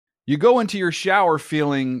You go into your shower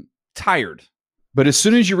feeling tired, but as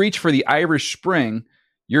soon as you reach for the Irish Spring,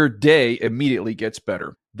 your day immediately gets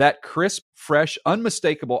better. That crisp, fresh,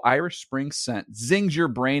 unmistakable Irish Spring scent zings your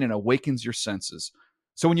brain and awakens your senses.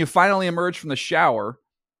 So when you finally emerge from the shower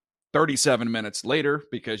 37 minutes later,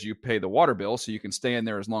 because you pay the water bill so you can stay in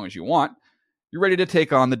there as long as you want, you're ready to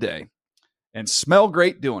take on the day and smell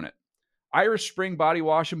great doing it. Irish Spring Body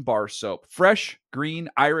Wash and Bar Soap. Fresh, green,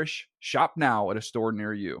 Irish. Shop now at a store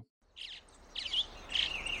near you.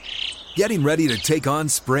 Getting ready to take on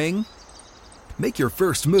spring? Make your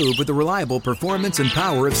first move with the reliable performance and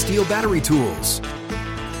power of Steel battery tools.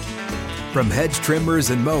 From hedge trimmers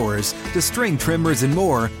and mowers to string trimmers and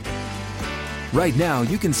more, right now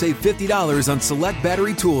you can save $50 on select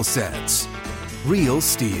battery tool sets. Real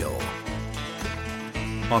Steel.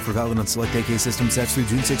 Offer valid on select AK system sets through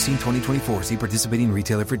June 16, 2024. See participating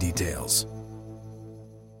retailer for details.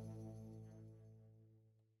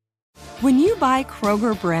 When you buy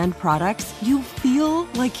Kroger brand products, you feel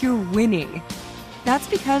like you're winning. That's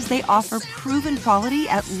because they offer proven quality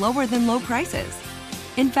at lower than low prices.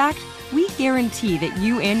 In fact, we guarantee that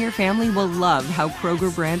you and your family will love how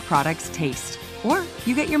Kroger brand products taste, or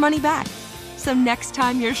you get your money back. So next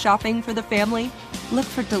time you're shopping for the family, look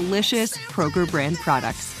for delicious Kroger brand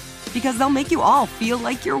products, because they'll make you all feel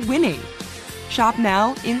like you're winning. Shop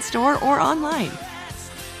now, in-store, or online.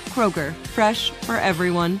 Kroger, fresh for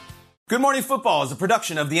everyone. Good Morning Football is a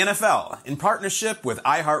production of the NFL in partnership with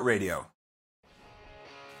iHeartRadio.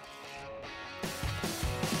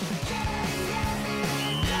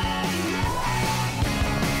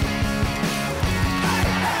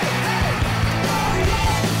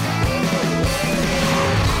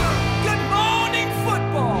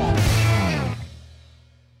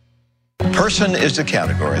 Person is the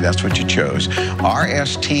category. That's what you chose.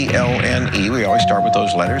 R-S-T-L-N-E. We always start with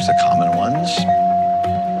those letters, the common ones.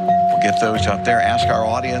 We'll get those up there. Ask our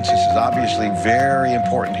audience. This is obviously very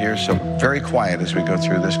important here, so very quiet as we go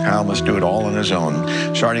through this. Kyle must do it all on his own,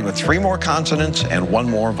 starting with 3 more consonants and 1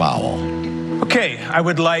 more vowel. Okay, I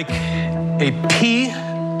would like a P.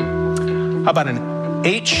 How about an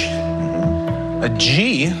H? A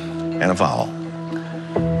G? And a vowel.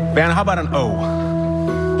 Van, how about an O?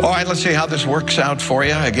 All right, let's see how this works out for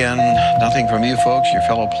you. Again, nothing from you folks, your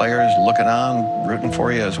fellow players looking on, rooting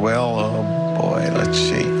for you as well. Oh, boy, let's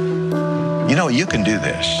see. You know, you can do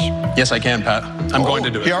this. Yes, I can, Pat. I'm going to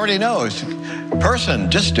do it. He already knows. Person,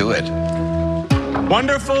 just do it.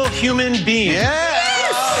 Wonderful human being.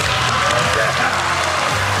 Yes!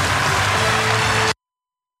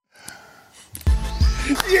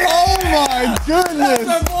 Yeah! Oh, my goodness. That's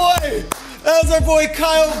our boy. That was our boy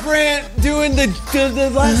Kyle Brandt doing the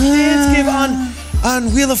last dance give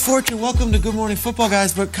on Wheel of Fortune. Welcome to Good Morning Football,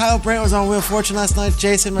 guys. But Kyle Brandt was on Wheel of Fortune last night.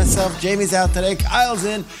 Jason, myself, Jamie's out today. Kyle's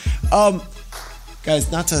in.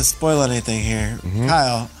 Guys, not to spoil anything here. Mm-hmm.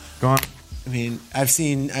 Kyle, go on. I mean, I've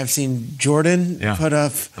seen Jordan put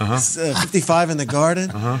up 55 in the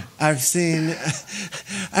Garden. I've seen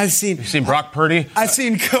You've seen Brock Purdy. I've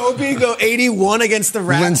seen Kobe go 81 against the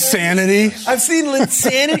Raptors. Linsanity. I've seen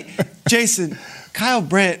Linsanity. Jason, Kyle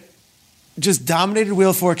Brandt just dominated Wheel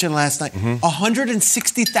of Fortune last night.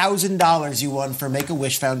 $160,000 you won for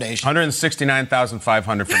Make-A-Wish Foundation. $169,500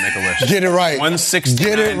 for Make-A-Wish. Get it right. 169.5.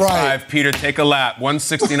 Get it right. Peter, take a lap.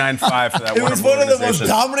 169.5 for that. It was one of the most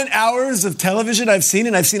dominant hours of television I've seen,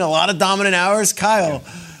 and I've seen a lot of dominant hours. Kyle,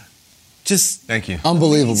 just thank you.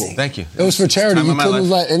 Unbelievable. Amazing. Thank you. It was for charity. You couldn't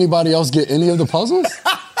let anybody else get any of the puzzles?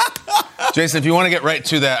 Jason, if you want to get right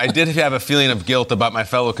to that, I did have a feeling of guilt about my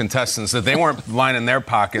fellow contestants that they weren't lining their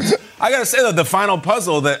pockets. I got to say, though, the final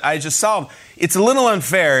puzzle that I just solved, it's a little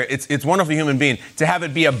unfair. It's Wonderful Human Being to have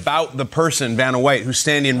it be about the person, Vanna White, who's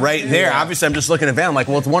standing right there. Obviously, I'm just looking at Van. I'm like,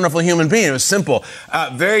 well, it's Wonderful Human Being. It was simple.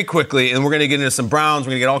 Very quickly, and we're going to get into some Browns.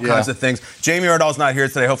 We're going to get all kinds of things. Jamie Ardall's not here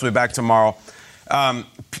today. Hopefully back tomorrow.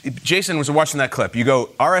 Jason was watching that clip. You go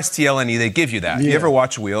RSTLNE, they give you that. You ever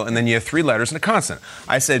watch Wheel, and then you have 3 letters and a consonant.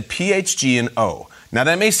 I said PHG and O. Now,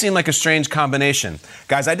 that may seem like a strange combination.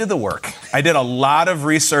 Guys, I did the work. I did a lot of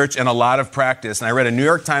research and a lot of practice, and I read a New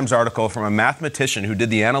York Times article from a mathematician who did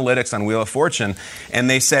the analytics on Wheel of Fortune, and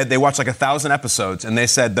they said they watched like 1,000 episodes, and they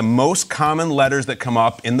said the most common letters that come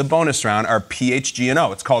up in the bonus round are PHG and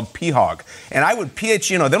O. It's called PHOG. And I would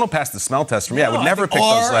PHG and O, they don't pass the smell test for me. I would never pick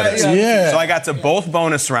those letters. So I got to both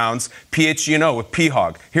bonus rounds, PHG and O with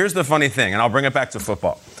PHOG. Here's the funny thing, and I'll bring it back to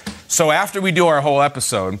football. So after we do our whole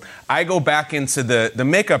episode, I go back into the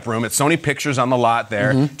makeup room at Sony Pictures on the lot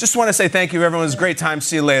there. Just want to say thank you, everyone. It was a great time.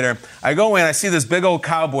 See you later. I go in, I see this big old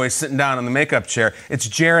cowboy sitting down in the makeup chair. It's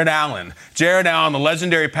Jared Allen. Jared Allen, the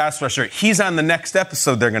legendary pass rusher. He's on the next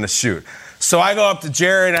episode they're going to shoot. So I go up to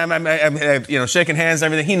Jared, I'm shaking hands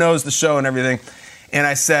and everything. He knows the show and everything. And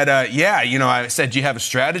I said, I said, do you have a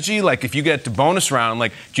strategy? Like, if you get to bonus round,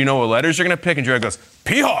 like, do you know what letters you're going to pick? And Jared goes,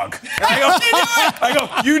 P-Hog. And I go,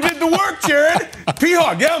 you did the work, Jared.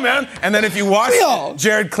 P-Hog, yeah, man. And then if you watch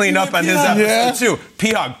Jared clean up on his episode, too.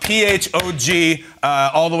 P-Hog, P-H-O-G,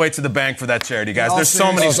 all the way to the bank for that charity, guys. There's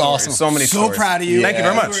so many stories. Awesome. So many stories. So proud of you. Thank you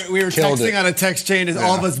very much. We were texting on a text chain,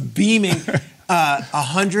 all of us beaming.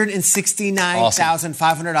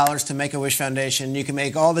 $169,500 to Make-A-Wish Foundation. You can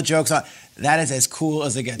make all the jokes on. That is as cool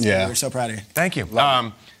as it gets. Yeah. We're so proud of you. Thank you.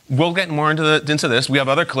 We'll get more into this. We have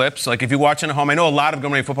other clips. Like, if you're watching at home, I know a lot of Good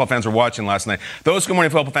Morning Football fans were watching last night. Those Good Morning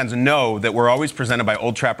Football fans know that we're always presented by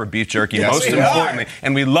Old Trapper Beef Jerky, most importantly.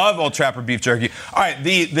 And we love Old Trapper Beef Jerky. All right,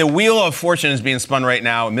 the Wheel of Fortune is being spun right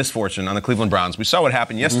now, misfortune, on the Cleveland Browns. We saw what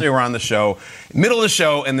happened yesterday. We're on the show, middle of the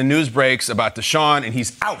show, and the news breaks about Deshaun, and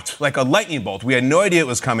he's out like a lightning bolt. We had no idea it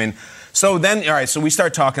was coming. So then, all right, so we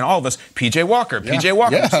start talking, all of us, P.J. Walker. P.J.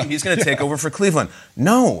 Walker, he's going to take over for Cleveland.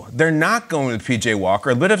 No, they're not going with P.J. Walker.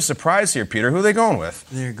 A bit of a surprise here, Peter. Who are they going with?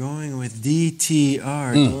 They're going with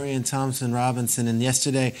DTR, Dorian Thompson-Robinson. And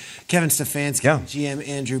yesterday, Kevin Stefanski and GM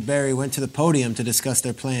Andrew Berry went to the podium to discuss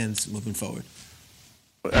their plans moving forward.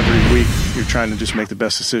 Every week, you're trying to just make the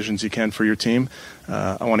best decisions you can for your team.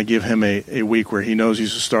 I want to give him a week where he knows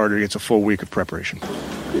he's a starter. He gets a full week of preparation.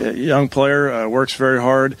 Young player, works very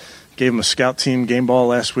hard. Gave him a scout team game ball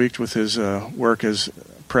last week with his work as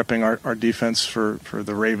prepping our defense for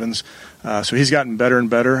the Ravens. So he's gotten better and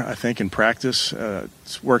better, I think, in practice.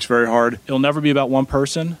 Works very hard. It'll never be about one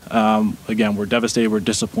person. Again, we're devastated. We're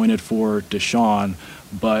disappointed for Deshaun,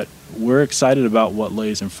 but we're excited about what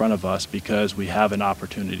lays in front of us because we have an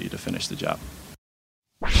opportunity to finish the job.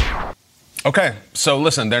 Okay, so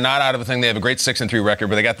listen, they're not out of a thing. They have a great 6-3 record,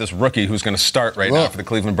 but they got this rookie who's going to start right now for the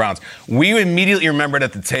Cleveland Browns. We immediately remembered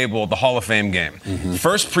at the table the Hall of Fame game.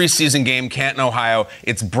 First preseason game, Canton, Ohio.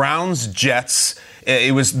 It's Browns-Jets.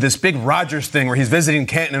 It was this big Rodgers thing where he's visiting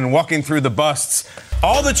Canton and walking through the busts.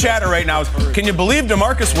 All the chatter right now is, can you believe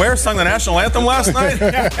DeMarcus Ware sung the national anthem last night?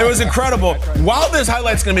 It was incredible. While this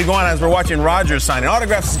highlight's going to be going on as we're watching Rodgers signing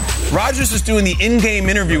autographs, Rodgers is doing the in-game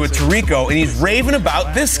interview with Tirico, and he's raving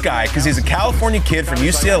about this guy because he's a California kid from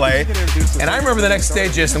UCLA. And I remember the next day,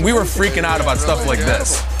 Jason, we were freaking out about stuff like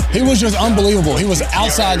this. He was just unbelievable. He was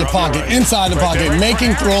outside the pocket, inside the pocket,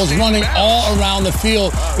 making throws, running all around the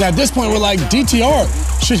field. And at this point, we're like, DTR,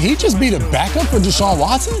 should he just be the backup for Deshaun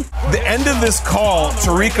Watson? The end of this call,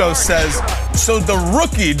 Tirico says, so the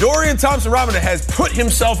rookie, Dorian Thompson-Robinson, has put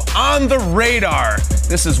himself on the radar.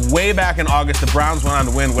 This is way back in August. The Browns went on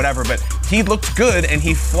to win, whatever, but he looked good and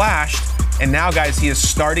he flashed. And now, guys, he is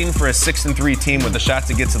starting for a 6-3 team with a shot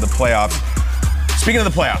to get to the playoffs. Speaking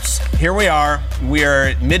of the playoffs, here we are. We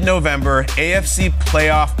are mid-November, AFC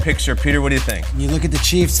playoff picture. Peter, what do you think? You look at the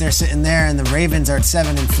Chiefs, they're sitting there, and the Ravens are at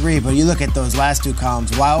 7-3. But you look at those last two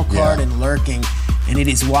columns, wild card and lurking, and it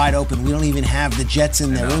is wide open. We don't even have the Jets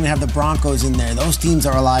in there. We don't even have the Broncos in there. Those teams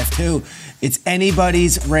are alive, too. It's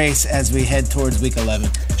anybody's race as we head towards Week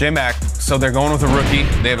 11. J-Mac, so they're going with a rookie.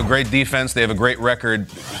 They have a great defense. They have a great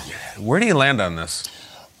record. Where do you land on this?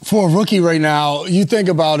 For a rookie right now, you think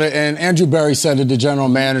about it, and Andrew Berry said it, the general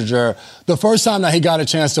manager, the first time that he got a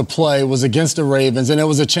chance to play was against the Ravens, and it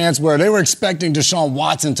was a chance where they were expecting Deshaun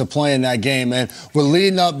Watson to play in that game, and we're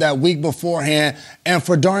leading up that week beforehand. And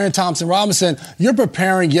for Dorian Thompson-Robinson, you're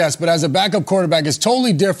preparing, yes, but as a backup quarterback, it's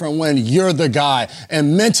totally different when you're the guy.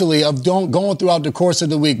 And mentally, of going throughout the course of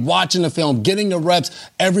the week, watching the film, getting the reps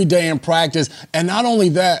every day in practice, and not only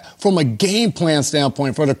that, from a game plan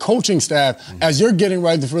standpoint, for the coaching staff, as you're getting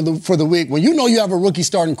ready for the week, when you know you have a rookie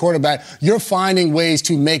starting quarterback, you're finding ways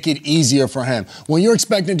to make it easier for him. When you're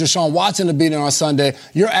expecting Deshaun Watson to be there on Sunday,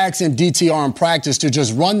 you're asking DTR in practice to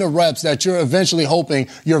just run the reps that you're eventually hoping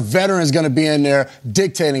your veteran's going to be in there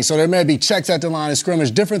dictating. So there may be checks at the line of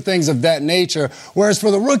scrimmage, different things of that nature. Whereas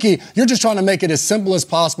for the rookie, you're just trying to make it as simple as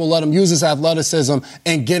possible, let him use his athleticism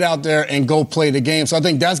and get out there and go play the game. So I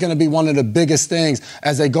think that's going to be one of the biggest things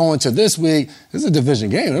as they go into this week. This is a division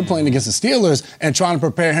game. They're playing against the Steelers, and trying to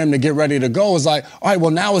prepare him to get ready to go is like, all right,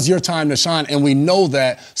 well, now is your time to shine, and we know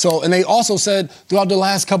that. So, and they also said throughout the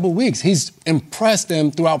last couple of weeks, he's impressed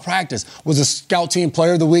them throughout practice. Was a scout team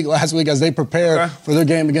player of the week last week as they prepared for their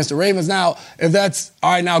game against the Ravens. Now, if that's,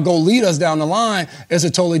 all right, now go lead us down the line, it's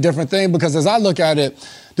a totally different thing, because as I look at it,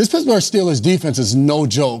 this Pittsburgh Steelers defense is no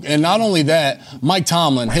joke. And not only that, Mike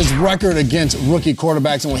Tomlin, his record against rookie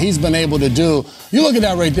quarterbacks and what he's been able to do, you look at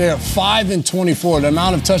that right there, 5-24, the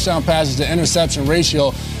amount of touchdown passes to interception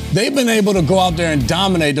ratio. They've been able to go out there and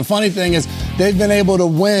dominate. The funny thing is they've been able to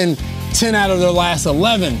win 10 out of their last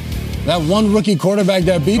 11. That one rookie quarterback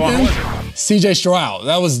that beat them, C.J. Stroud.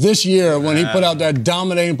 That was this year when he put out that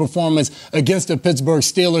dominating performance against the Pittsburgh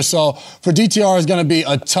Steelers. So for DTR, it's going to be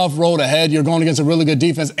a tough road ahead. You're going against a really good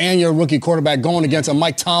defense and your rookie quarterback going against a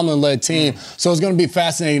Mike Tomlin-led team. So it's going to be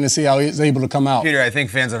fascinating to see how he's able to come out. Peter, I think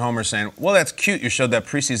fans at home are saying, well, that's cute. You showed that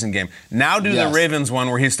preseason game. Now do the Ravens one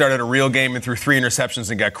where he started a real game and threw 3 interceptions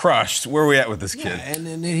and got crushed. Where are we at with this kid? And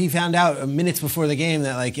then he found out minutes before the game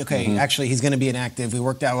that, like, okay, actually he's going to be inactive. We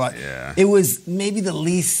worked out what. Yeah. It was maybe the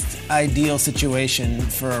least ideal situation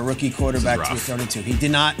for a rookie quarterback to be thrown into. He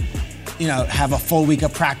did not, have a full week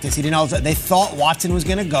of practice. He didn't know. They thought Watson was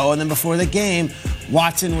going to go, and then before the game,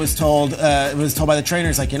 Watson was told by the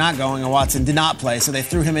trainers, like, you're not going, and Watson did not play, so they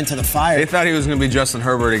threw him into the fire. They thought he was going to be Justin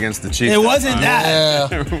Herbert against the Chiefs. It wasn't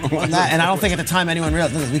that. And I don't think at the time anyone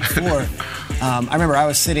realized. This was week 4. I remember I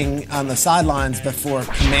was sitting on the sidelines before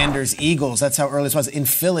Commanders-Eagles. That's how early this was in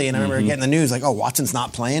Philly, and I remember getting the news, like, oh, Watson's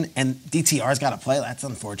not playing, and DTR's got to play. That's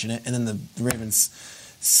unfortunate. And then the Ravens,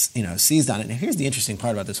 seized on it. And here's the interesting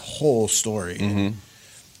part about this whole story.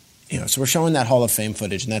 So we're showing that Hall of Fame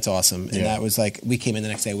footage, and that's awesome. And that was like, we came in the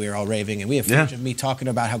next day, we were all raving, and we have footage of me talking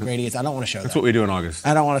about how great he is. I don't want to show that. That's what we do in August.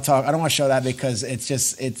 I don't want to show that because it's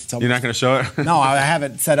You're not going to show it? No, I have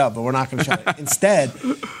it set up, but we're not going to show it. Instead,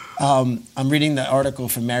 I'm reading the article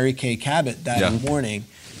from Mary Kay Cabot that morning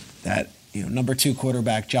that number 2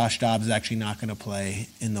 quarterback Josh Dobbs is actually not going to play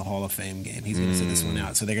in the Hall of Fame game. He's going to sit this one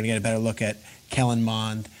out. So they're going to get a better look at Kellen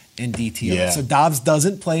Mond and DTR. Yeah. So Dobbs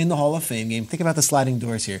doesn't play in the Hall of Fame game. Think about the sliding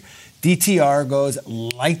doors here. DTR goes,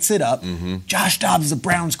 lights it up. Josh Dobbs is a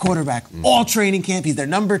Browns quarterback. All training camp. He's their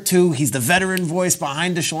number 2. He's the veteran voice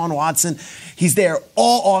behind Deshaun Watson. He's there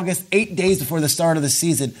all August, 8 days before the start of the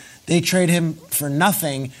season. They trade him for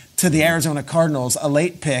nothing to the Arizona Cardinals, a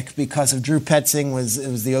late pick because of Drew Petzing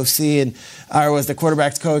was the OC and was the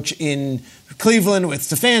quarterback's coach in Cleveland with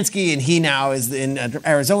Stefanski, and he now is in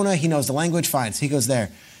Arizona. He knows the language. Fine. So he goes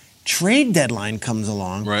there. Trade deadline comes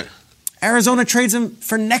along. Right. Arizona trades him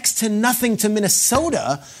for next to nothing to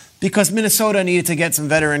Minnesota because Minnesota needed to get some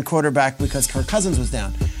veteran quarterback because Kirk Cousins was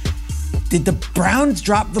down. Did the Browns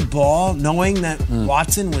drop the ball knowing that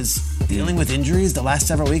Watson was dealing with injuries the last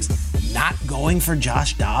several weeks, not going for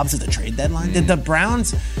Josh Dobbs at the trade deadline? Did the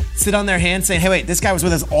Browns sit on their hands saying, hey, wait, this guy was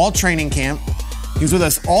with us all training camp. He was with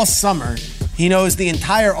us all summer. He knows the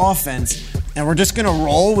entire offense. And we're just going to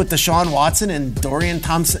roll with Deshaun Watson and Dorian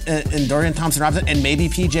Thompson-Robinson and maybe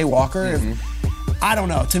P.J. Walker. I don't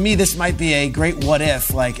know. To me, this might be a great what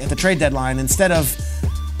if, like at the trade deadline, instead of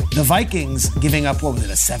the Vikings giving up, what was it,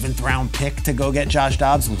 a 7th-round pick to go get Josh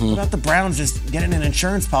Dobbs? What about the Browns just getting an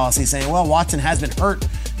insurance policy saying, well, Watson has been hurt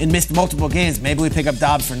and missed multiple games. Maybe we pick up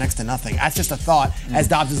Dobbs for next to nothing. That's just a thought as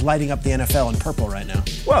Dobbs is lighting up the NFL in purple right now.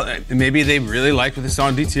 Well, maybe they really liked what they saw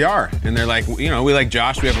on DTR. And they're like, we like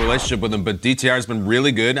Josh. We have a relationship with him. But DTR has been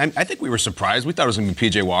really good. I think we were surprised. We thought it was going to be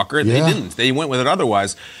P.J. Walker. Yeah. They didn't. They went with it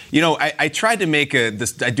otherwise. I tried to make I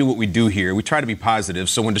do what we do here. We try to be positive.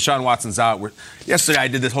 So when Deshaun Watson's out, yesterday I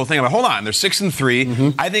did this whole thing about, hold on, they're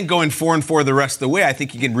 6-3. I think going 4-4 the rest of the way, I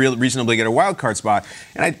think you can reasonably get a wild card spot.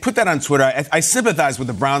 And I put that on Twitter. I sympathize with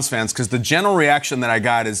the Browns fans because the general reaction that I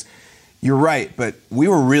got is, you're right, but we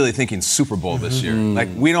were really thinking Super Bowl this year. Like,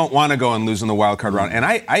 we don't want to go and lose in the wild card round. And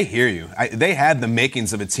I hear you. They had the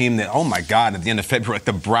makings of a team that, oh my God, at the end of February, like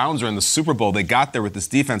the Browns are in the Super Bowl. They got there with this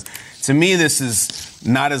defense. To me, this is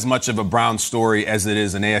not as much of a Browns story as it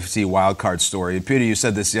is an AFC wildcard story. Peter, you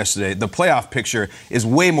said this yesterday. The playoff picture is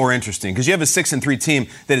way more interesting because you have a 6-3 team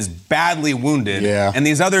that is badly wounded. Yeah. And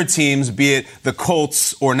these other teams, be it the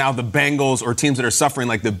Colts or now the Bengals or teams that are suffering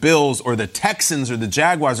like the Bills or the Texans or the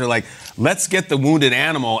Jaguars, are like, let's get the wounded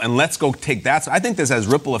animal and let's go take that. So I think this has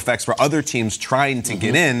ripple effects for other teams trying to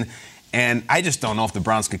get in. And I just don't know if the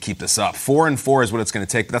Browns could keep this up. 4-4 is what it's going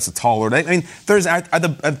to take, but that's a tall order. I mean, are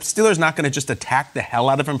the Steelers not going to just attack the hell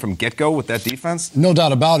out of him from get-go with that defense? No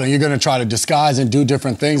doubt about it. You're going to try to disguise and do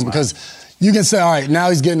different things because you can say, all right, now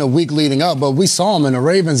he's getting a week leading up, but we saw him in the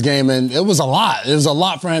Ravens game, and it was a lot. It was a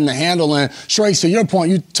lot for him to handle. And, Shrakes, to your point,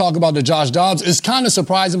 you talk about the Josh Dobbs. It's kind of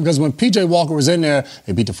surprising because when P.J. Walker was in there,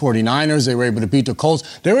 they beat the 49ers. They were able to beat the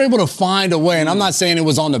Colts. They were able to find a way, and I'm not saying it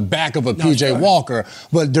was on the back of a P.J. Walker,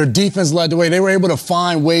 but their defense led the way. They were able to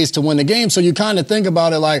find ways to win the game. So you kind of think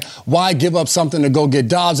about it like, why give up something to go get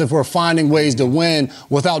Dobbs if we're finding ways to win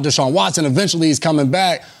without Deshaun Watson? Eventually he's coming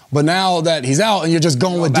back. But now that he's out and you're just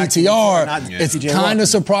going with DTR, it's kind of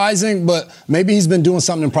surprising, but maybe he's been doing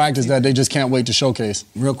something in practice that they just can't wait to showcase.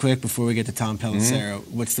 Real quick, before we get to Tom Pelissero,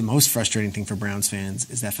 what's the most frustrating thing for Browns fans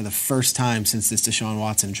is that for the first time since this Deshaun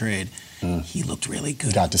Watson trade, he looked really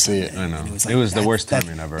good. Got to see it. I know. It was the worst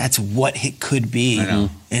timing ever. That's what it could be. I know.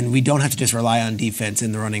 And we don't have to just rely on defense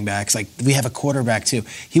in the running backs. Like, we have a quarterback, too.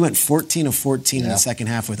 He went 14 of 14 in the second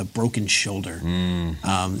half with a broken shoulder.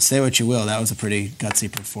 Say what you will. That was a pretty gutsy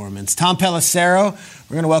performance. Tom Pelissero,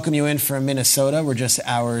 we're going to welcome you in from Minnesota. We're just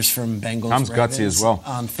hours from Bengals. Tom's Ravens gutsy as well.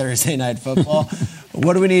 on Thursday Night Football.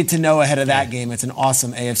 What do we need to know ahead of that game? It's an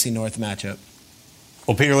awesome AFC North matchup.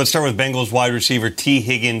 Well, Peter, let's start with Bengals wide receiver T.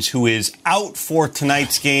 Higgins, who is out for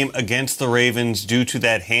tonight's game against the Ravens due to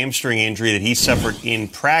that hamstring injury that he suffered in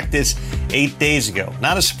practice 8 days ago.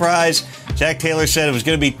 Not a surprise. Jack Taylor said it was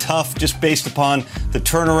going to be tough just based upon the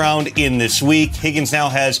turnaround in this week. Higgins now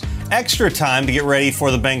has extra time to get ready for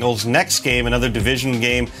the Bengals' next game, another division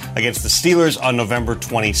game against the Steelers on November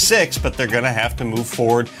 26th, but they're going to have to move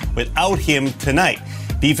forward without him tonight.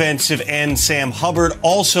 Defensive end Sam Hubbard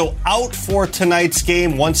also out for tonight's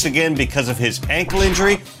game once again because of his ankle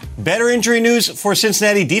injury. Better injury news for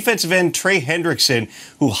Cincinnati defensive end Trey Hendrickson,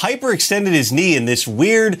 who hyperextended his knee in this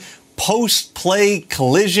weird post-play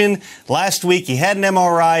collision last week. He had an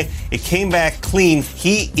MRI. It came back clean.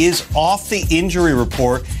 He is off the injury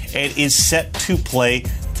report and is set to play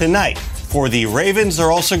tonight. For the Ravens, they're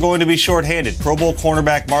also going to be shorthanded. Pro Bowl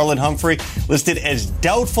cornerback Marlon Humphrey listed as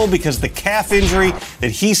doubtful because of the calf injury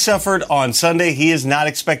that he suffered on Sunday. He is not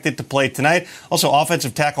expected to play tonight. Also,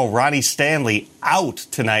 offensive tackle Ronnie Stanley out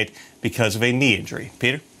tonight because of a knee injury.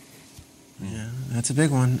 Peter? Yeah, that's a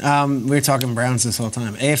big one. We were talking Browns this whole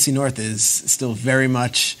time. AFC North is still very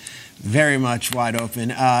much wide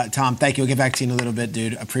open. Tom, thank you. We'll get back to you in a little bit,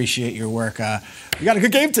 dude. Appreciate your work. We got a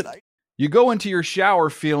good game tonight. You go into your shower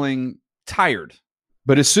feeling tired,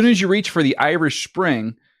 but as soon as you reach for the Irish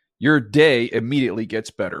Spring, your day immediately gets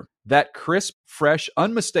better. That crisp, fresh,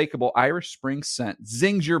 unmistakable Irish Spring scent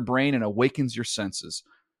zings your brain and awakens your senses.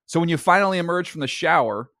 So when you finally emerge from the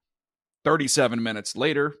shower 37 minutes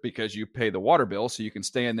later, because you pay the water bill so you can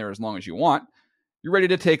stay in there as long as you want, you're ready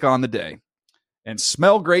to take on the day and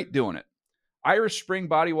smell great doing it. Irish Spring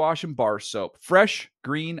body wash and bar soap. Fresh,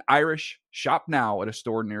 green, Irish. Shop now at a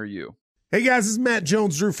store near you. Hey guys, this is Matt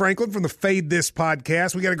Jones, Drew Franklin from the Fade This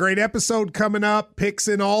podcast. We got a great episode coming up, picks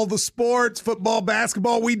in all the sports, football,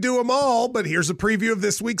 basketball, we do them all, but here's a preview of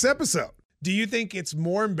this week's episode. Do you think it's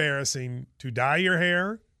more embarrassing to dye your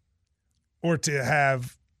hair or to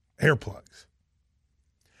have hair plugs?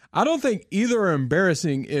 I don't think either are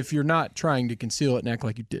embarrassing if you're not trying to conceal it and act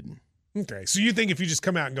like you didn't. Okay, so you think if you just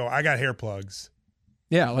come out and go, I got hair plugs.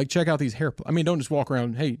 Yeah, like check out these hair plugs. I mean, don't just walk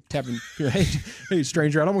around, tapping, hey,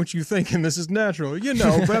 stranger, I don't want you thinking this is natural,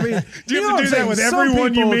 but I mean. Do you have to do that with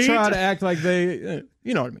everyone you meet? Some people try to act like they,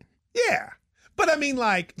 you know what I mean. Yeah, but I mean,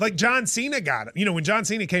 like John Cena got it. You know, when John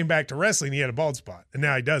Cena came back to wrestling, he had a bald spot, and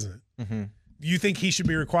now he doesn't. Mm-hmm. You think he should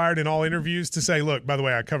be required in all interviews to say, look, by the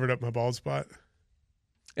way, I covered up my bald spot?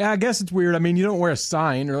 Yeah, I guess it's weird. I mean, you don't wear a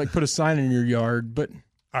sign or put a sign in your yard, but.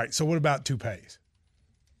 All right, so what about toupees?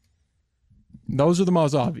 Those are the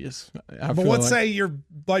most obvious. But let's say you're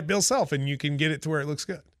like Bill Self and you can get it to where it looks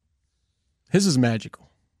good. His is magical.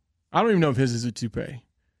 I don't even know if his is a toupee.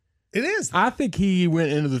 It is. I think he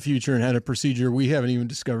went into the future and had a procedure we haven't even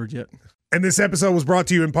discovered yet. And this episode was brought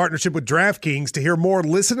to you in partnership with DraftKings. To hear more,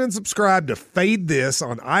 listen and subscribe to Fade This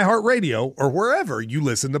on iHeartRadio or wherever you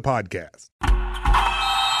listen to podcasts.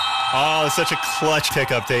 Oh, such a clutch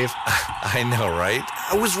pickup, Dave. I know, right?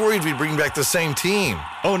 I was worried we'd bring back the same team.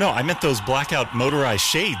 Oh, no, I meant those blackout motorized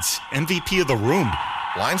shades. MVP of the room.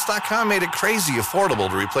 Blinds.com made it crazy affordable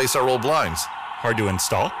to replace our old blinds. Hard to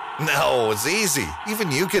install? No, it's easy. Even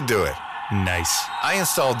you could do it. Nice. I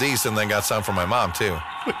installed these and then got some for my mom, too.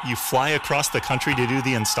 What, you fly across the country to do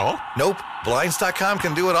the install? Nope. Blinds.com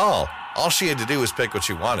can do it all. All she had to do was pick what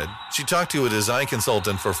she wanted. She talked to a design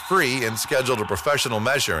consultant for free and scheduled a professional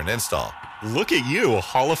measure and install. Look at you, a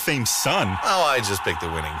Hall of Fame son. Oh, I just picked the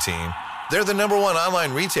winning team. They're the #1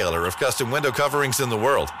 online retailer of custom window coverings in the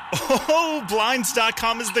world. Oh,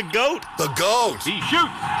 Blinds.com is the GOAT. The GOAT. He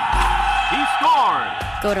shoots. He scores.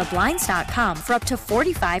 Go to Blinds.com for up to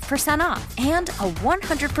 45% off and a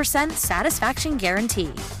 100% satisfaction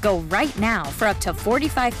guarantee. Go right now for up to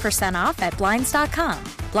 45% off at Blinds.com.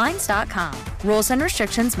 Blinds.com. Rules and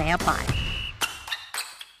restrictions may apply.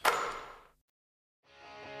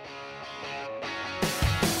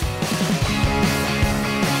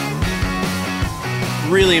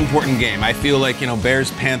 Really important game. I feel like,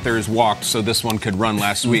 Bears-Panthers walked so this one could run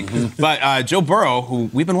last week. But Joe Burrow, who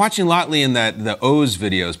we've been watching lately in the Oz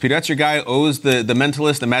videos. Peter, that's your guy, Oz, the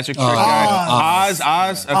mentalist, the magic trick guy. Oz?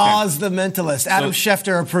 Okay. Oz the mentalist. Adam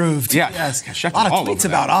Schefter approved. Yeah. Yes. Schefter, a lot of tweets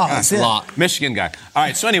about Oz. A lot. Michigan guy. All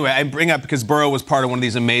right, so anyway, I bring up because Burrow was part of one of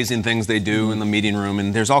these amazing things they do in the meeting room,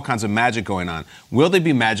 and there's all kinds of magic going on. Will there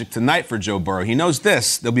be magic tonight for Joe Burrow? He knows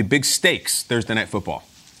this. There'll be big stakes Thursday Night Football.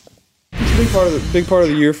 big part of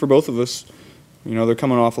the year for both of us. You know, they're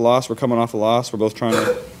coming off a loss. We're coming off a loss. We're both trying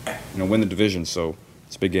to, win the division. So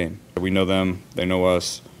it's a big game. We know them. They know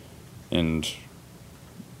us. And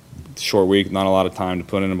it's a short week, not a lot of time to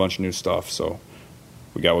put in a bunch of new stuff. So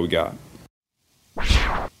we got what we got.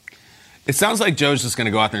 It sounds like Joe's just going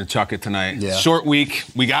to go out there and chuck it tonight. Yeah. Short week.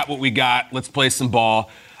 We got what we got. Let's play some ball.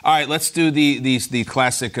 All right, let's do the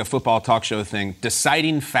classic football talk show thing.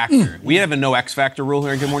 Deciding factor. We have a no X factor rule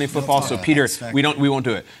here in Good Morning Football. So Peter, we won't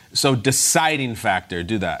do it. So deciding factor,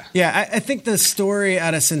 do that. Yeah, I think the story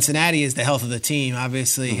out of Cincinnati is the health of the team.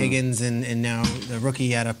 Obviously, Higgins and now the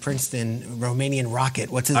rookie out of Princeton, Romanian Rocket.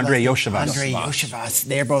 What's his name? Andre Iosivas.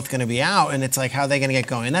 They're both going to be out, and it's like, how are they going to get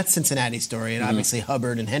going? And that's Cincinnati's story. And obviously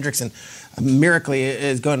Hubbard and Hendrickson miraculously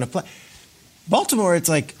is going to play. Baltimore, it's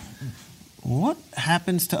like, what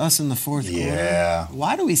happens to us in the fourth quarter?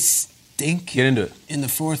 Why do we stink Get into it. in the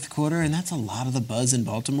fourth quarter? And that's a lot of the buzz in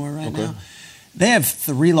Baltimore right now. They have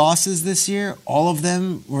 3 losses this year. All of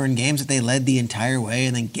them were in games that they led the entire way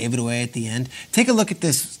and then gave it away at the end. Take a look at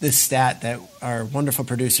this stat that our wonderful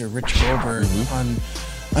producer, Rich Goldberg,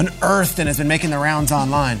 unearthed and has been making the rounds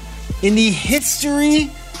online. In the history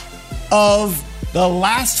of the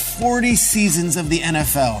last 40 seasons of the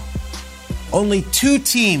NFL, only 2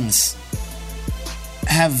 teams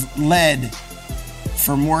have led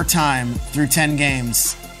for more time through 10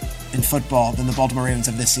 games in football than the Baltimore Ravens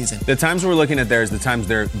of this season. The times we're looking at there is the times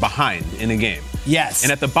they're behind in a game. Yes.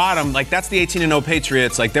 And at the bottom, like that's the 18-0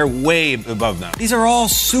 Patriots. Like they're way above them. These are all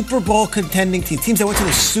Super Bowl contending teams that went to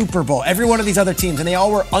the Super Bowl. Every one of these other teams, and they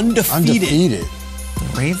all were undefeated.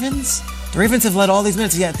 The Ravens? The Ravens have led all these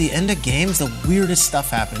minutes, yet at the end of games, the weirdest stuff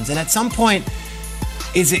happens. And at some point,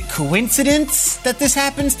 is it coincidence that this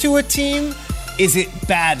happens to a team? Is it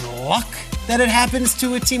bad luck that it happens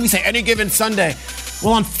to a team? We say any given Sunday.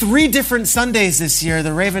 Well, on 3 different Sundays this year,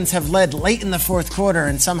 the Ravens have led late in the fourth quarter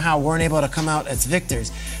and somehow weren't able to come out as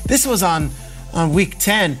victors. This was on week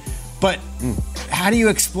 10, but how do you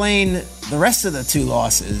explain the rest of the 2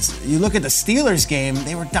 losses? You look at the Steelers game,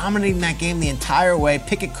 they were dominating that game the entire way.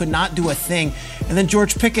 Pickett could not do a thing. And then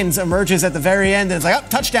George Pickens emerges at the very end and it's like, oh,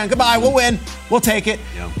 touchdown, goodbye, we'll win, we'll take it.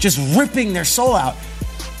 Yeah. Just ripping their soul out.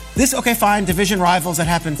 This, okay, fine, division rivals, that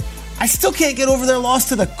happens. I still can't get over their loss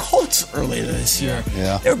to the Colts earlier this year.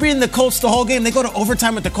 Yeah. They were beating the Colts the whole game. They go to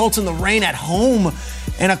overtime with the Colts in the rain at home.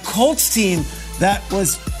 And a Colts team that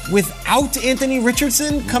was without Anthony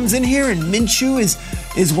Richardson comes in here, and Minshew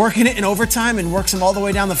is working it in overtime and works them all the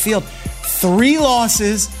way down the field. 3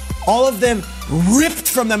 losses, all of them ripped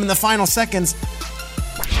from them in the final seconds.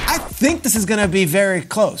 I think this is going to be very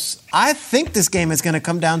close. I think this game is going to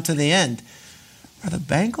come down to the end. Are the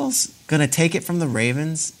Bengals going to take it from the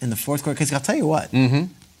Ravens in the fourth quarter? Because I'll tell you what,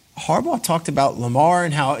 Harbaugh talked about Lamar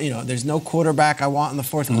and how, there's no quarterback I want in the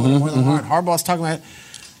fourth quarter more than Lamar. And Harbaugh's talking about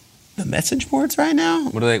the message boards right now.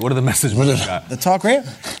 What are the message boards got? The talk radio.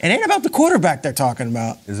 It ain't about the quarterback they're talking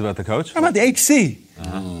about. Is it about the coach? It's about the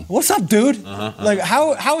HC. What's up, dude? Like,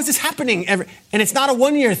 how is this happening? And it's not a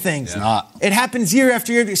one-year thing. It's not. It happens year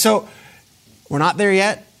after year. So we're not there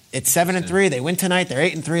yet. It's 7-3. They win tonight. They're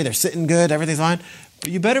 8-3. They're sitting good. Everything's fine. But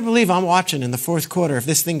you better believe I'm watching in the fourth quarter, if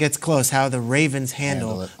this thing gets close, how the Ravens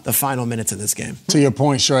handle the final minutes of this game. To your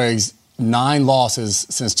point, Shregs, 9 losses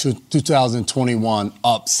since 2021,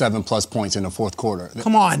 up 7+ points in the fourth quarter.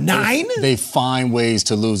 Come on, 9? They find ways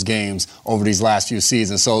to lose games over these last few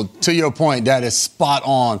seasons. So to your point, that is spot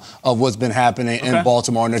on of what's been happening in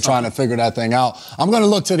Baltimore, and they're trying to figure that thing out. I'm going to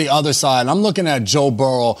look to the other side. I'm looking at Joe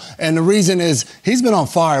Burrow, and the reason is he's been on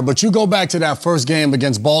fire, but you go back to that first game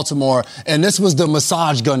against Baltimore, and this was the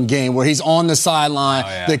massage gun game where he's on the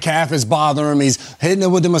sideline, the calf is bothering him, he's hitting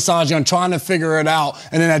it with the massage gun, trying to figure it out,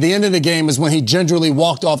 and then at the end of the game is when he gingerly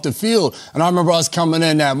walked off the field. And I remember us coming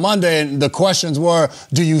in that Monday, and the questions were,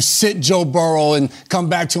 do you sit Joe Burrow and come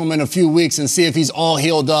back to him in a few weeks and see if he's all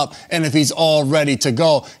healed up and if he's all ready to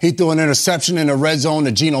go? He threw an interception in the red zone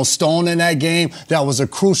to Geno Stone in that game. That was a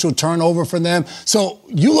crucial turnover for them. So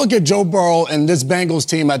you look at Joe Burrow and this Bengals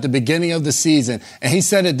team at the beginning of the season, and he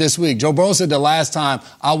said it this week. Joe Burrow said the last time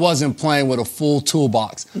I wasn't playing with a full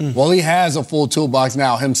toolbox. Well, he has a full toolbox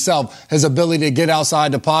now himself, his ability to get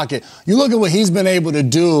outside the pocket. You look at what he's been able to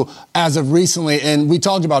do as of recently, and we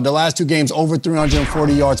talked about the last 2 games, over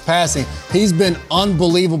 340 yards passing. He's been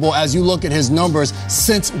unbelievable as you look at his numbers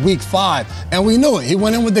since week 5. And we knew it. He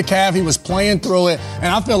went in with the calf. He was playing through it. And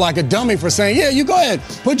I feel like a dummy for saying, yeah, you go ahead.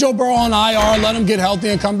 Put Joe Burrow on IR, let him get healthy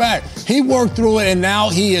and come back. He worked through it, and now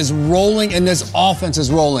he is rolling, and this offense is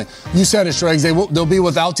rolling. You said it, Shregs. They'll be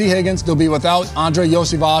without T. Higgins. They'll be without Andre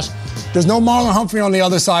Iosivas. There's no Marlon Humphrey on the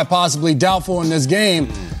other side, possibly doubtful in this game.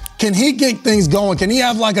 Can he get things going? Can he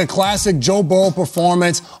have like a classic Joe Burrow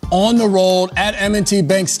performance on the road at M&T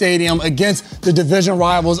Bank Stadium against the division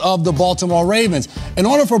rivals of the Baltimore Ravens? In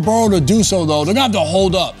order for Burrow to do so, though, they're going to have to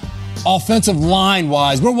hold up. Offensive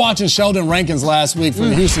line-wise, we're watching Sheldon Rankins last week for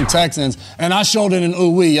the Houston Texans, and I showed it in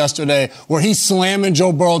Uwe yesterday where he's slamming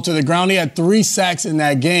Joe Burrow to the ground. He had 3 sacks in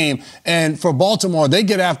that game, and for Baltimore, they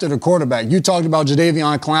get after the quarterback. You talked about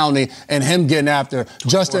Jadeveon Clowney and him getting after.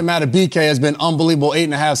 Justin Madubuike has been unbelievable,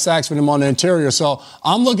 8.5 sacks for him on the interior. So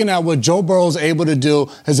I'm looking at what Joe Burrow's able to do,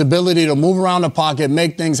 his ability to move around the pocket,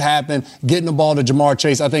 make things happen, getting the ball to Jamar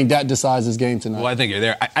Chase. I think that decides this game tonight. Well, I think you're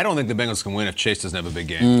there. I don't think the Bengals can win if Chase doesn't have a big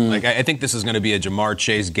game. I think this is going to be a Jamar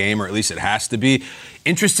Chase game, or at least it has to be.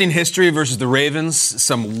 Interesting history versus the Ravens.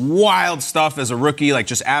 Some wild stuff as a rookie, like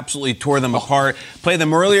just absolutely tore them apart. Played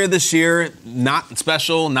them earlier this year, not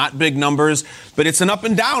special, not big numbers, but it's an up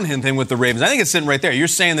and down thing with the Ravens. I think it's sitting right there. You're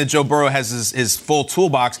saying that Joe Burrow has his full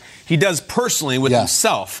toolbox. He does personally with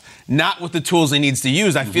himself, not with the tools he needs to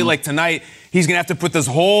use. I feel like tonight he's going to have to put this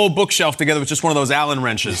whole bookshelf together with just one of those Allen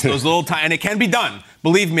wrenches, those little and it can be done.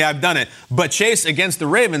 Believe me, I've done it. But Chase against the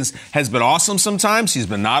Ravens has been awesome sometimes. He's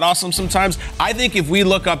been not awesome sometimes. I think if we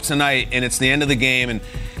look up tonight and it's the end of the game and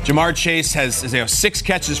Jamar Chase has 6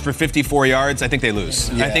 catches for 54 yards, I think they lose.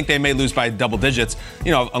 Yeah. I think they may lose by double digits,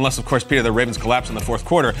 unless, of course, Peter, the Ravens collapse in the fourth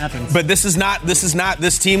quarter. Happens. But this is not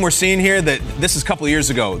this team we're seeing here. That this is a couple of years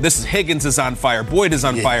ago. This is Higgins is on fire. Boyd is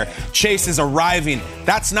on fire. Chase is arriving.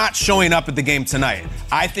 That's not showing up at the game tonight.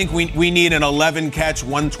 I think we need an 11-catch,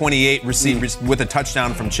 128 receive with a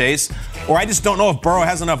touchdown from Chase. Or I just don't know if Burrow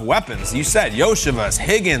has enough weapons. You said Yoshivas,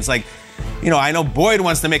 Higgins, I know Boyd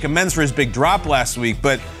wants to make amends for his big drop last week,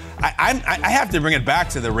 but I have to bring it back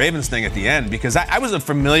to the Ravens thing at the end because I wasn't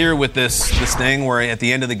familiar with this thing where at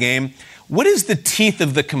the end of the game, what is the teeth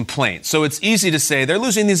of the complaint? So it's easy to say they're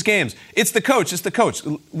losing these games. It's the coach. It's the coach.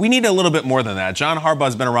 We need a little bit more than that. John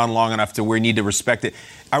Harbaugh's been around long enough to where we need to respect it.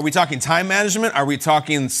 Are we talking time management? Are we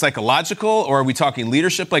talking psychological? Or are we talking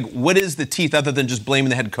leadership? What is the teeth other than just blaming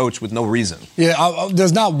the head coach with no reason? Yeah,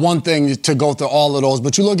 there's not one thing to go through all of those.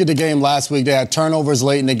 But you look at the game last week, they had turnovers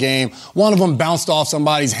late in the game. One of them bounced off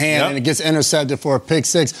somebody's hand and it gets intercepted for a pick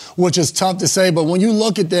six, which is tough to say. But when you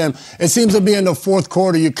look at them, it seems to be in the fourth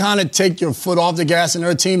quarter, you kind of take your foot off the gas, and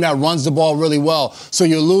they're a team that runs the ball really well. So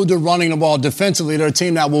you allude to running the ball defensively. They're a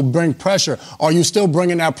team that will bring pressure. Are you still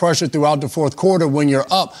bringing that pressure throughout the fourth quarter when you're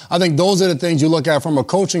up? I think those are the things you look at from a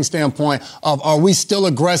coaching standpoint of, are we still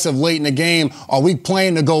aggressive late in the game? Are we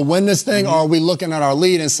playing to go win this thing? Or are we looking at our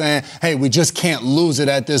lead and saying, hey, we just can't lose it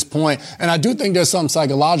at this point? And I do think there's something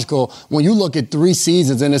psychological when you look at 3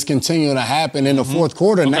 seasons and it's continuing to happen in the fourth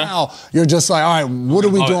quarter. Now you're just like, all right, what are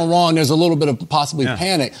we doing wrong? There's a little bit of possibly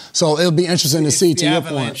panic. So it'll be interesting to see, to your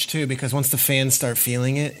point. Too, because once the fans start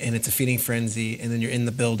feeling it and it's a feeding frenzy and then you're in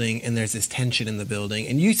the building and there's this tension in the building.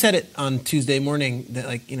 And you said it on Tuesday morning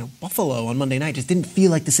that, Buffalo on Monday night just didn't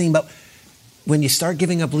feel like the same. But when you start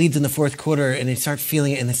giving up leads in the fourth quarter and you start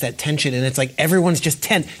feeling it and it's that tension and it's like everyone's just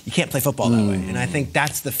tense, you can't play football that way. And I think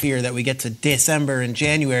that's the fear that we get to December and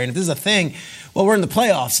January. And if this is a thing, well, we're in the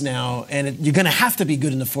playoffs now and you're going to have to be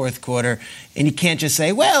good in the fourth quarter. And you can't just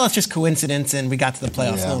say, well, it's just coincidence and we got to the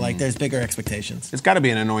playoffs. No, there's bigger expectations. It's got to be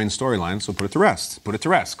an annoying storyline, so put it to rest. Put it to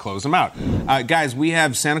rest. Close them out. Guys, we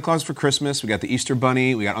have Santa Claus for Christmas. We got the Easter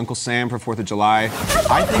Bunny. We got Uncle Sam for 4th of July.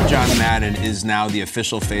 I think John Madden is now the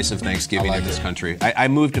official face of Thanksgiving in this country. I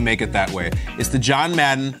moved to make it that way. It's the John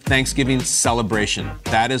Madden Thanksgiving celebration.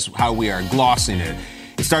 That is how we are glossing it.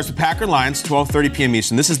 It starts with Packers-Lions, 12:30 p.m.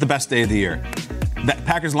 Eastern. This is the best day of the year.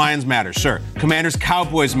 Packers-Lions matters, sure.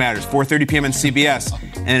 Commanders-Cowboys matters, 4:30 p.m. on CBS.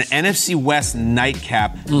 And an NFC West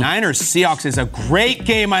nightcap. Niners-Seahawks is a great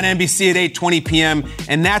game on NBC at 8:20 p.m.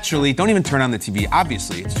 And naturally, don't even turn on the TV.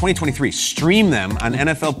 Obviously, it's 2023. Stream them on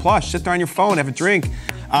NFL Plus. Sit there on your phone, have a drink.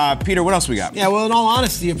 Peter, what else we got? Yeah, well, in all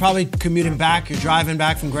honesty, you're probably commuting back. You're driving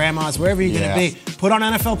back from grandma's, wherever you're going to be. Put on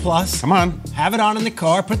NFL Plus. Come on. Have it on in the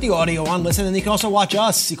car. Put the audio on. Listen, and you can also watch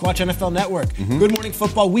us. You can watch NFL Network. Good Morning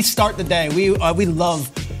Football. We start the day. We love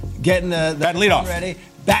getting the bat and lead off. Ready.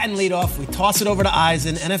 Bat and lead off. We toss it over to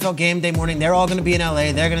Eisen. NFL Game Day morning. They're all going to be in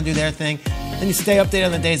LA. They're going to do their thing. Then you stay updated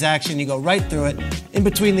on the day's action. You go right through it. In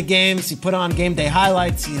between the games, you put on game day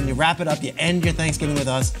highlights, and you wrap it up. You end your Thanksgiving with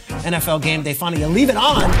us. NFL Game Day Funny. You leave it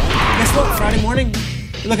on. Guess what? Friday morning,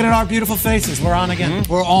 you're looking at our beautiful faces. We're on again.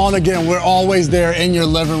 We're on again. We're always there in your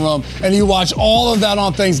living room. And you watch all of that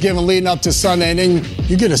on Thanksgiving leading up to Sunday. And then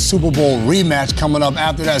you get a Super Bowl rematch coming up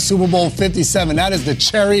after that. Super Bowl 57. That is the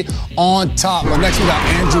cherry on top. But next we got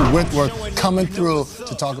Andrew Whitworth coming through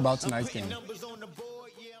to talk about tonight's game.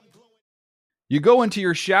 You go into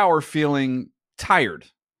your shower feeling tired,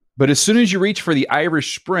 But as soon as you reach for the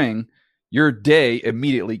Irish Spring, your day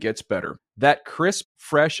immediately gets better. That crisp,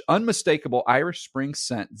 fresh, unmistakable Irish Spring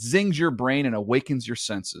scent zings your brain and awakens your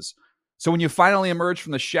senses. So when you finally emerge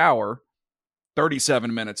from the shower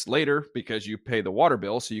 37 minutes later, because you pay the water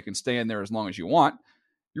bill so you can stay in there as long as you want,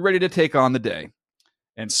 you're ready to take on the day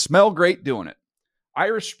and smell great doing it.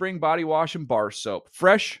 Irish Spring Body Wash and Bar Soap.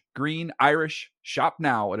 Fresh, green, Irish. Shop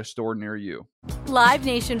now at a store near you. Live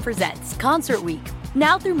Nation presents Concert Week.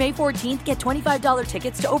 Now through May 14th, get $25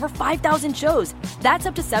 tickets to over 5,000 shows. That's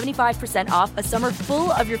up to 75% off a summer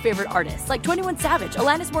full of your favorite artists like 21 Savage,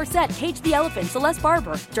 Alanis Morissette, Cage the Elephant, Celeste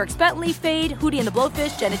Barber, Dierks Bentley, Fade, Hootie and the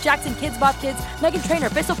Blowfish, Janet Jackson, Kids Bop Kids, Meghan Trainor,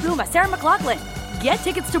 Peso Pluma, Sarah McLachlan. Get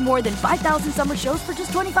tickets to more than 5,000 summer shows for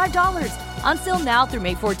just $25. Until now through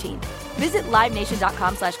May 14th. Visit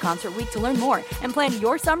LiveNation.com/Concert Week to learn more and plan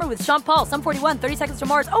your summer with Sean Paul, Sum 41, 30 Seconds to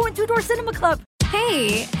Mars, and Two Door Cinema Club.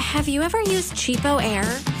 Hey, have you ever used Cheapo Air?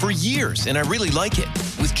 For years, and I really like it.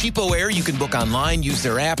 With Cheapo Air, you can book online, use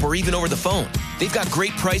their app, or even over the phone. They've got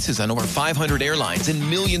great prices on over 500 airlines and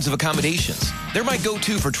millions of accommodations. They're my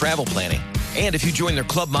go-to for travel planning. And if you join their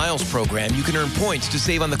Club Miles program, you can earn points to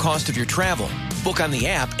save on the cost of your travel. Book on the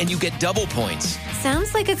app, and you get double points.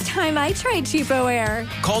 Sounds like it's time I tried Cheapo Air.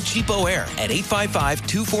 Call Cheapo Air at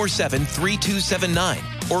 855-247-3279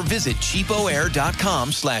 or visit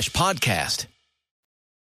cheapoair.com/podcast.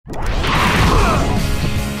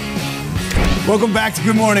 Welcome back to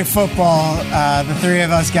Good Morning Football. The three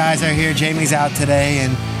of us guys are here. Jamie's out today,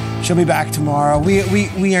 and she'll be back tomorrow.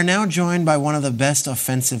 We are now joined by one of the best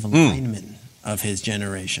offensive linemen of his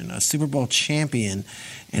generation, a Super Bowl champion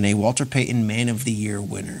and a Walter Payton Man of the Year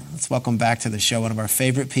winner. Let's welcome back to the show one of our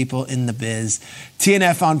favorite people in the biz,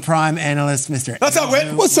 TNF on Prime analyst, Mr. What's up,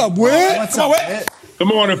 Whit? What's up, Whit? What's up, Whit? Good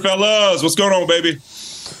morning, fellas. What's going on, baby?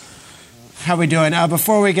 How we doing?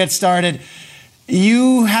 Before we get started,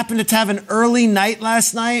 you happened to have an early night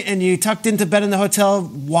last night, and you tucked into bed in the hotel.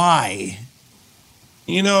 Why?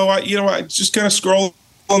 I just kind of scrolled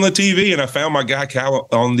on the TV, and I found my guy Cal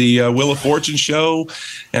on the Wheel of Fortune show,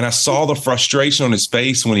 and I saw the frustration on his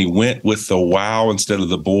face when he went with the wow instead of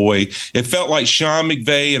the boy. It felt like Sean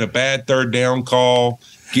McVay in a bad third down call.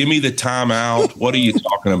 Give me the timeout. What are you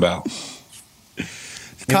talking about?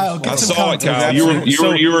 Kyle, I saw it, Kyle.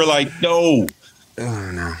 You were like, no.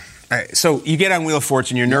 Oh, no. All right, so you get on Wheel of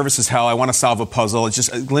Fortune, you're nervous as hell. I want to solve a puzzle. It's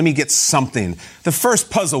just, let me get something. The first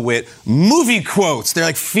puzzle, Whit, movie quotes. They're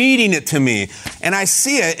like feeding it to me. And I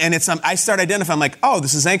see it, and I start identifying, I'm like, oh,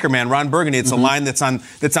 this is Anchorman, Ron Burgundy. It's a line that's on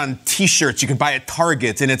T-shirts you can buy at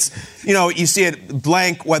Target. And it's, you see it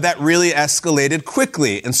blank, well, that really escalated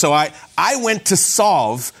quickly. And so I went to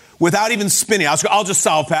solve without even spinning. I'll just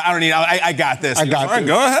solve, Pat. I don't need, I got this. All right,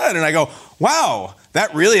 go ahead. And I go, wow,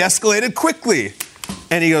 that really escalated quickly.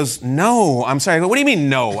 And he goes, no, I'm sorry. I go, what do you mean,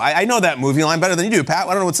 no? I know that movie line better than you do, Pat. I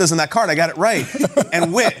don't know what it says in that card. I got it right.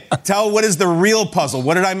 And Whit, what is the real puzzle?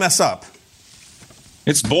 What did I mess up?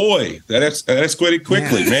 It's boy. That escalated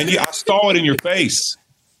quickly, man. I saw it in your face.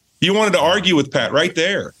 You wanted to argue with Pat right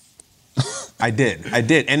there. I did.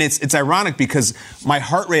 And it's ironic because my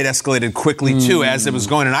heart rate escalated quickly, too, as it was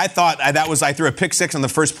going. And I thought I threw a pick six on the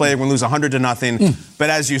first play. We're going to lose 100-0.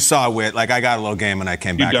 But as you saw, Whit, I got a little game and I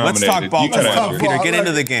came back. Let's talk Baltimore. Peter, get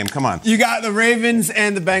into the game. Come on. You got the Ravens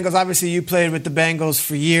and the Bengals. Obviously, you played with the Bengals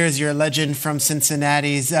for years. You're a legend from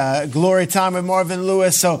Cincinnati's glory time with Marvin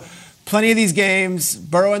Lewis. So plenty of these games,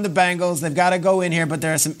 Burrow and the Bengals, they've got to go in here, but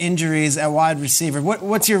there are some injuries at wide receiver.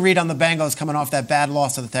 What's your read on the Bengals coming off that bad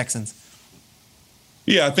loss to the Texans?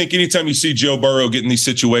 Yeah, I think anytime you see Joe Burrow get in these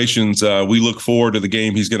situations, we look forward to the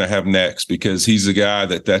game he's going to have next because he's a guy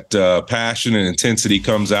that passion and intensity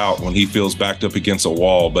comes out when he feels backed up against a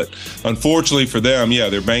wall. But unfortunately for them,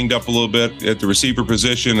 they're banged up a little bit at the receiver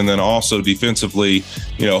position, and then also defensively,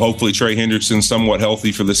 hopefully Trey Hendrickson's somewhat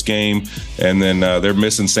healthy for this game, and then they're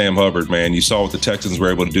missing Sam Hubbard, man. You saw what the Texans were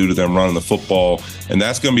able to do to them running the football, and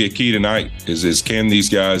that's going to be a key tonight is can these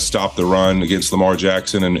guys stop the run against Lamar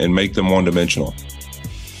Jackson and make them one-dimensional?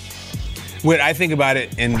 Whit, I think about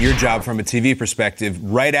it in your job from a TV perspective.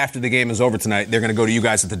 Right after the game is over tonight, they're going to go to you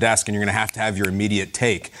guys at the desk, and you're going to have your immediate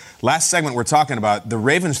take. Last segment, we're talking about the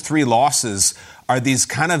Ravens' 3 losses are these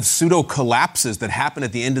kind of pseudo-collapses that happen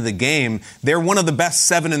at the end of the game. They're one of the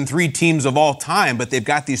best 7-3 teams of all time, but they've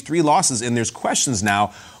got these 3 losses, and there's questions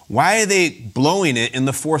now. Why are they blowing it in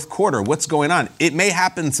the fourth quarter? What's going on? It may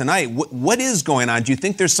happen tonight. What is going on? Do you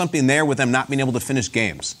think there's something there with them not being able to finish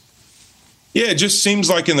games? Yeah, it just seems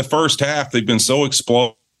like in the first half they've been so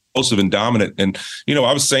explosive explosive and dominant. And,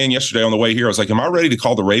 I was saying yesterday on the way here, I was like, am I ready to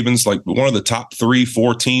call the Ravens like one of the top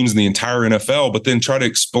 3-4 teams in the entire NFL, but then try to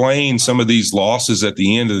explain some of these losses at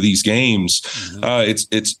the end of these games?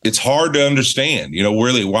 It's hard to understand,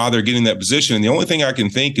 really why they're getting that position. And the only thing I can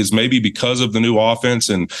think is maybe because of the new offense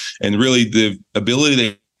and really the ability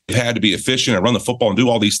they've had to be efficient and run the football and do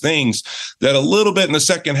all these things, that a little bit in the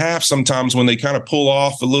second half, sometimes when they kind of pull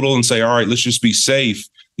off a little and say, all right, let's just be safe,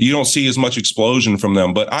 you don't see as much explosion from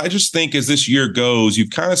them. But I just think as this year goes, you've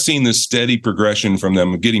kind of seen this steady progression from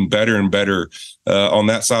them, getting better and better on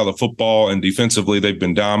that side of the football. And defensively, they've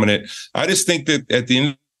been dominant. I just think that at the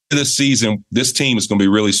end of the season, this team is going to be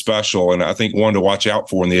really special. And I think one to watch out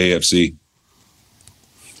for in the AFC.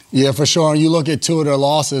 Yeah, for sure. And you look at two of their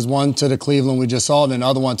losses, one to the Cleveland we just saw, and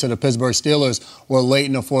another one to the Pittsburgh Steelers were late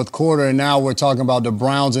in the fourth quarter. And now we're talking about the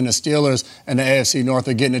Browns and the Steelers and the AFC North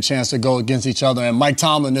are getting a chance to go against each other. And Mike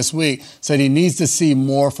Tomlin this week said he needs to see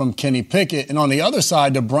more from Kenny Pickett. And on the other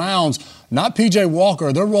side, the Browns, not P.J.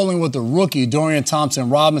 Walker, they're rolling with the rookie, Dorian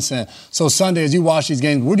Thompson-Robinson. So Sunday, as you watch these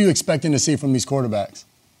games, what are you expecting to see from these quarterbacks?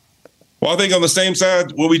 Well, I think on the same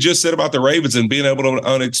side, what we just said about the Ravens and being able to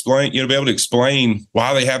be able to explain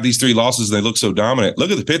why they have these 3 losses and they look so dominant.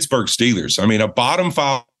 Look at the Pittsburgh Steelers. I mean, a bottom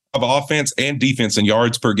 5 offense and defense in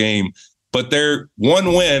yards per game, but they're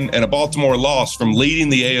 1 win and a Baltimore loss from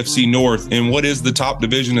leading the AFC North in what is the top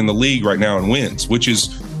division in the league right now in wins, which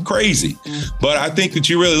is crazy. But I think that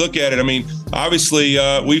you really look at it. I mean, obviously,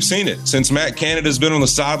 we've seen it since Matt Canada's been on the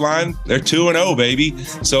sideline. They're 2-0, baby.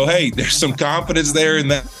 So, hey, there's some confidence there in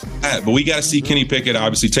that. But we got to see Kenny Pickett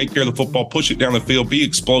obviously take care of the football, push it down the field, be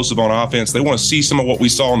explosive on offense. They want to see some of what we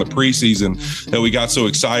saw in the preseason that we got so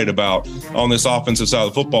excited about on this offensive side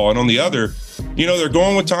of the football. And on the other, they're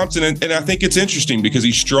going with Thompson. And I think it's interesting because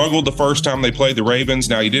he struggled the first time they played the Ravens.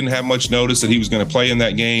 Now, he didn't have much notice that he was going to play in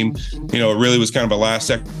that game. It really was kind of a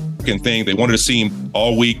last-second thing. They wanted to see him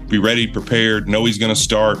all week, be ready, prepared, know he's going to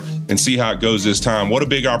start, and see how it goes this time. What a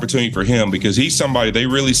big opportunity for him because he's somebody they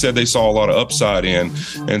really said they saw a lot of upside in.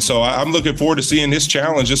 And so I'm looking forward to seeing this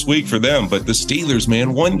challenge this week for them. But the Steelers,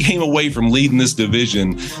 man, 1 game away from leading this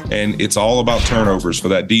division, and it's all about turnovers for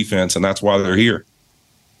that defense, and that's why they're here.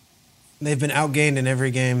 They've been outgained in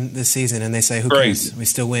every game this season, and they say, who cares? We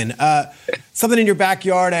still win. Something in your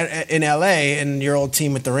backyard in L.A. and your old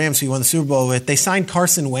team with the Rams who you won the Super Bowl with, they signed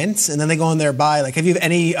Carson Wentz, and then they go on there by. Have you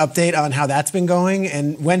any update on how that's been going?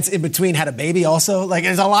 And Wentz in between had a baby also.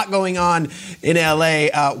 there's a lot going on in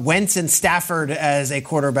L.A. Wentz and Stafford as a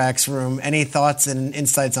quarterback's room. Any thoughts and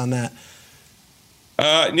insights on that?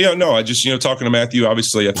 No, I just, talking to Matthew,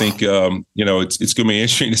 obviously, I think, it's going to be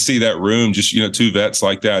interesting to see that room, just, 2 vets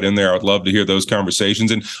like that in there. I'd love to hear those conversations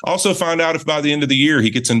and also find out if by the end of the year he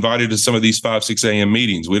gets invited to some of these 5, 6 a.m.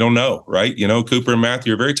 meetings. We don't know, right? Cooper and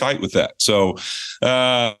Matthew are very tight with that. So,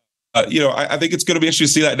 I think it's going to be interesting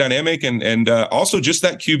to see that dynamic and also just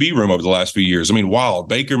that QB room over the last few years. I mean, wild.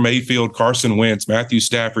 Baker Mayfield, Carson Wentz, Matthew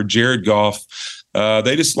Stafford, Jared Goff.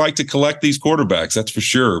 They just like to collect these quarterbacks, that's for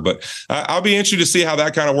sure. But I'll be interested to see how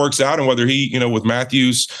that kind of works out and whether he, with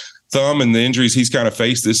Matthew's thumb and the injuries he's kind of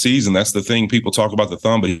faced this season. That's the thing. People talk about the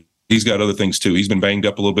thumb, but he's got other things too. He's been banged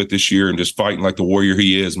up a little bit this year and just fighting like the warrior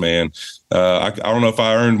he is, man. I don't know if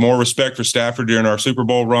I earned more respect for Stafford during our Super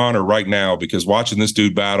Bowl run or right now, because watching this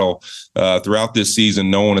dude battle throughout this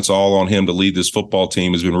season, knowing it's all on him to lead this football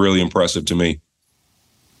team has been really impressive to me.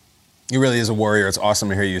 He really is a warrior. It's awesome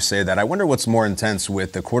to hear you say that. I wonder what's more intense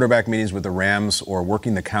with the quarterback meetings with the Rams or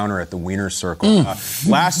working the counter at the Wiener Circle.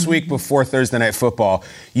 Last week before Thursday Night Football,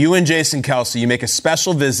 you and Jason Kelsey, you make a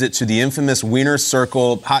special visit to the infamous Wiener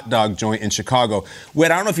Circle hot dog joint in Chicago.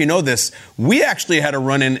 Wait, I don't know if you know this. We actually had a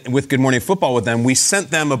run-in with Good Morning Football with them. We sent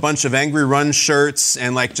them a bunch of Angry Run shirts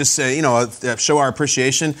and show our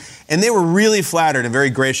appreciation. And they were really flattered and very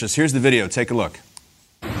gracious. Here's the video. Take a look.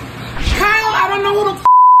 Kyle, I don't know who the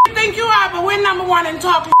think you are, but we're number 1 in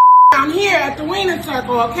talking down here at the Wiener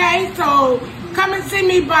Circle, okay? So come and see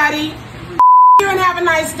me, buddy. You and have a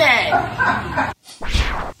nice day.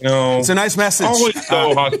 It's a nice message. Always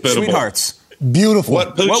so hospitable. Sweethearts. Beautiful.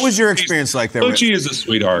 What was your experience like there? Poochie is a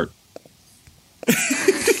sweetheart.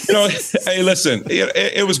 Hey, listen,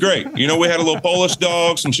 it was great. We had a little Polish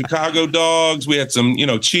dog, some Chicago dogs. We had some,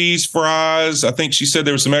 cheese fries. I think she said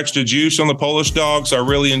there was some extra juice on the Polish dog, so I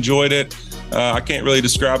really enjoyed it. I can't really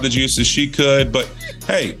describe the juice as she could, but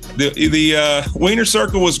hey, the Wiener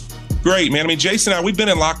Circle was great, man. I mean, Jason and I, we've been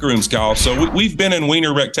in locker rooms, Kyle, so we've been in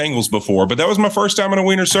Wiener rectangles before, but that was my first time in a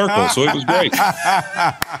Wiener Circle, so it was great.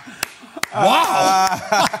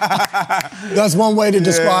 That's one way to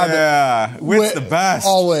describe it. Yeah, Whit's the best.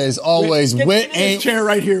 Always. Whit ain't. Chair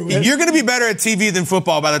right here, Whit. You're going to be better at TV than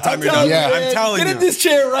football by the time you're done. I'm telling you. Get in this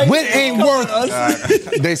chair right Whit here. ain't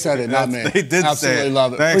worth. They said it, not me. They did Absolutely say it.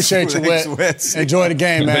 love it. Thanks, Appreciate you, Whit. Enjoy the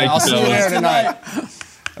game, man. I'll see you there tonight.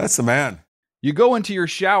 That's the man. You go into your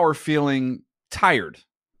shower feeling tired,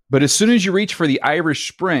 but as soon as you reach for the Irish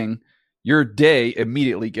Spring, your day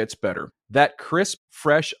immediately gets better. That crisp,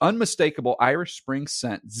 fresh, unmistakable Irish Spring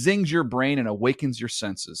scent zings your brain and awakens your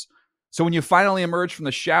senses. So when you finally emerge from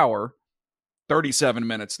the shower, 37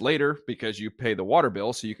 minutes later, because you pay the water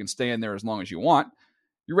bill so you can stay in there as long as you want,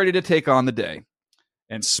 you're ready to take on the day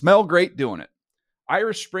and smell great doing it.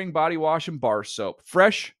 Irish Spring Body Wash and Bar Soap.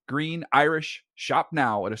 Fresh, green, Irish. Shop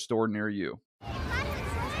now at a store near you.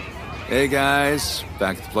 Hey, guys.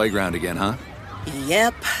 Back at the playground again, huh?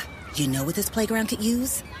 Yep. You know what this playground could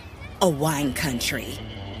use? A wine country.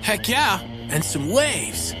 Heck yeah. And some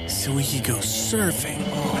waves so we could go surfing.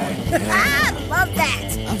 Oh, yeah. Love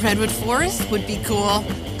that. A redwood forest would be cool.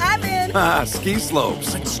 I'm in. Ski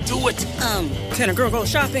slopes. Let's do it. Can a girl go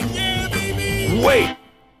shopping? Yeah, baby. Wait.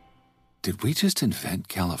 Did we just invent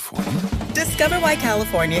California? Discover why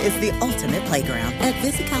California is the ultimate playground at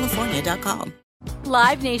visitcalifornia.com.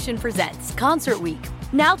 Live Nation presents Concert Week.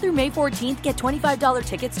 Now through May 14th, get $25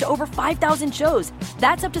 tickets to over 5,000 shows.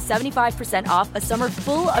 That's up to 75% off a summer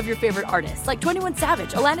full of your favorite artists like 21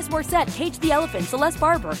 Savage, Alanis Morissette, Cage the Elephant, Celeste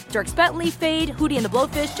Barber, Dierks Bentley, Fade, Hootie and the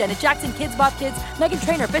Blowfish, Janet Jackson, Kids Bop Kids, Meghan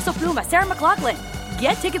Trainor, Bissell Pluma, Sarah McLachlan.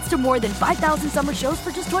 Get tickets to more than 5,000 summer shows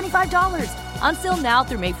for just $25. Until now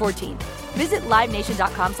through May 14th. Visit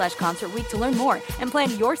livenation.com/concertweek to learn more and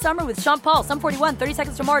plan your summer with Sean Paul, Sum 41, 30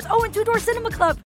 Seconds to Mars, and Two Door Cinema Club.